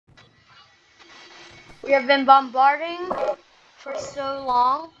We have been bombarding for so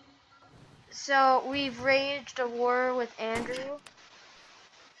long. So we've waged a war with Andrew.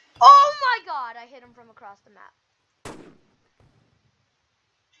 Oh my god, I hit him from across the map.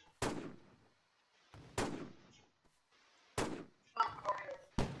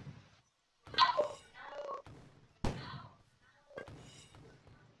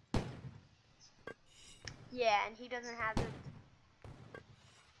 Yeah, and he doesn't have the...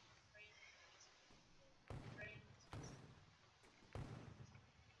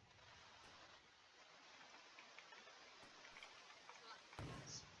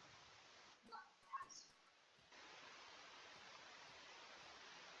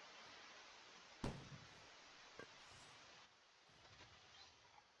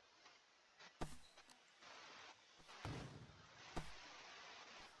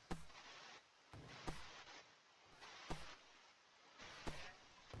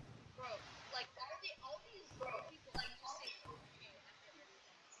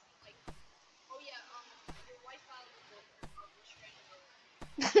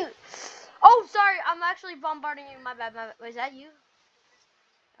 Oh, sorry, I'm actually bombarding you. My bad, my bad. Is that you?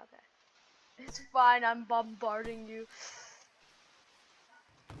 Okay. It's fine, I'm bombarding you.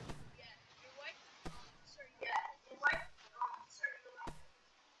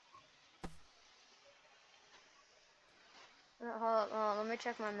 Hold on, let me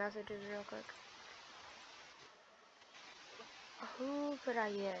check my messages real quick. Who could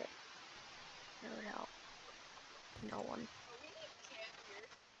I get? That would help. No one.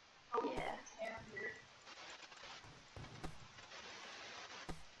 Yeah.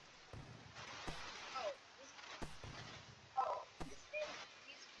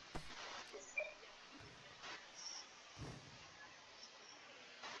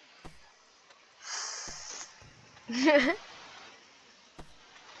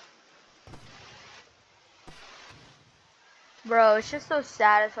 Bro, it's just so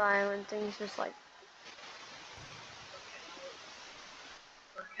satisfying when things just like...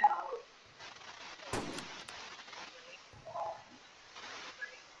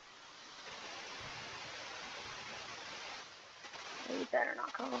 You better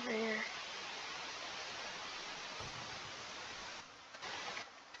not come over here.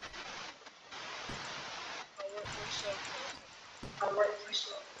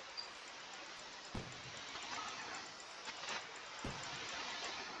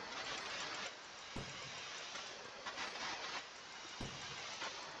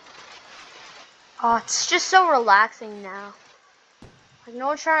 Oh, it's just so relaxing now. Like, no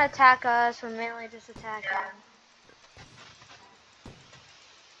one's trying to attack us, we're mainly just attacking.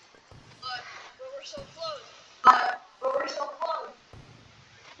 But we're so close.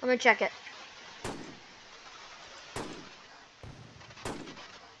 Let me check it.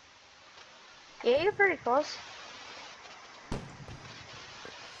 Yeah, you're pretty close.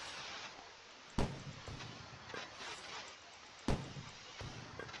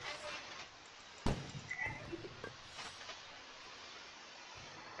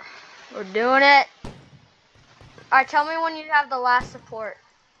 We're doing it. Alright, tell me when you have the last support.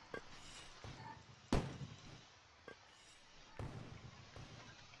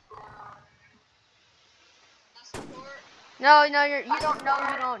 No, no, you don't. No,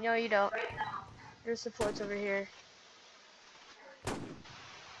 you don't. No, you don't. Your support's over here.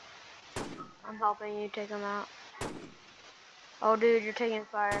 I'm helping you take them out. Oh, dude, you're taking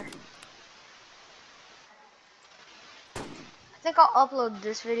fire. I think I'll upload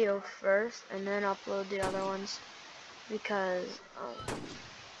this video first and then upload the other ones because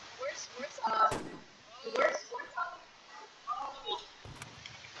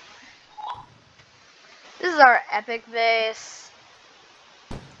this is our epic base.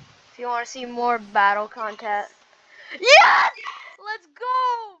 If you want to see more battle content. Yes! Let's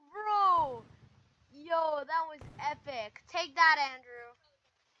go, bro! Yo, that was epic. Take that, Andrew.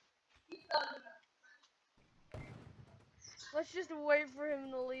 Let's just wait for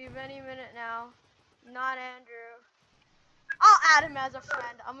him to leave any minute now. Not Andrew. I'll add him as a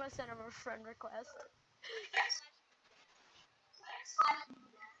friend. I'm gonna send him a friend request.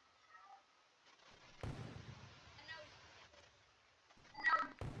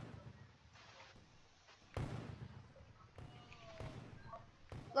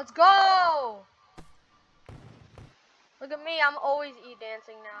 Let's go! Look at me, I'm always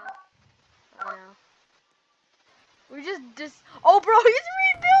dancing now. I know. We just oh bro, he's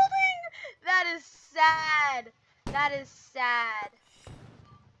rebuilding! That is sad. That is sad.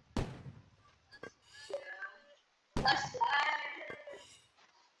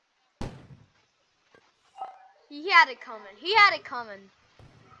 He had it coming. He had it coming.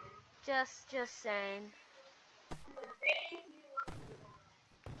 Just saying.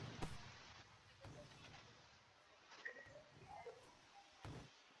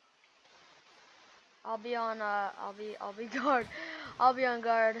 I'll be on I'll be guard. I'll be on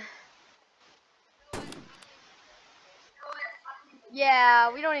guard.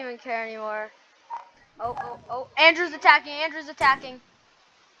 Yeah, we don't even care anymore. Oh, Andrew's attacking. Andrew's attacking.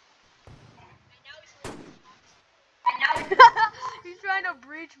 He's trying to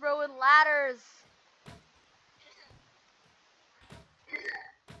breach, bro, with ladders.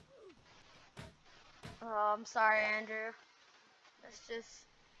 Oh, I'm sorry, Andrew.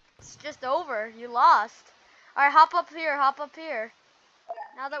 It's just over. You lost. All right, hop up here. Hop up here.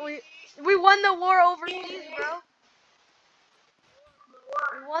 Now that we won the war overseas, bro.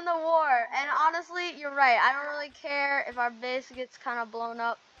 We won the war, and honestly, you're right. I don't really care if our base gets kind of blown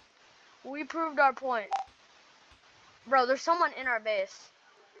up. We proved our point. Bro, there's someone in our base.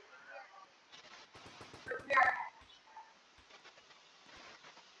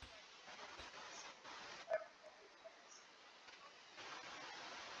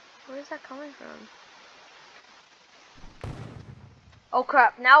 Where is that coming from? Oh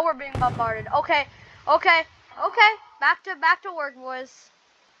crap, now we're being bombarded. Okay. Back to work, boys.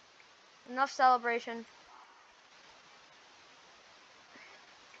 Enough celebration.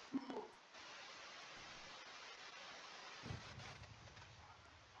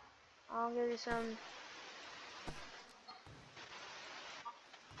 I'll give you some.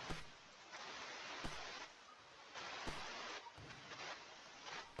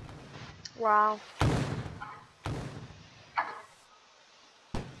 Wow.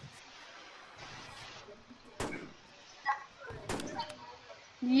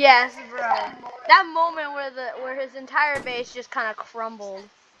 Yes, bro. That moment where his entire base just kind of crumbled.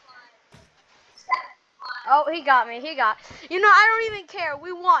 Oh, he got me. He got. You know, I don't even care.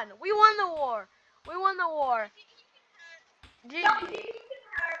 We won. We won the war. We won the war. GG.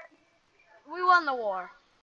 We won the war.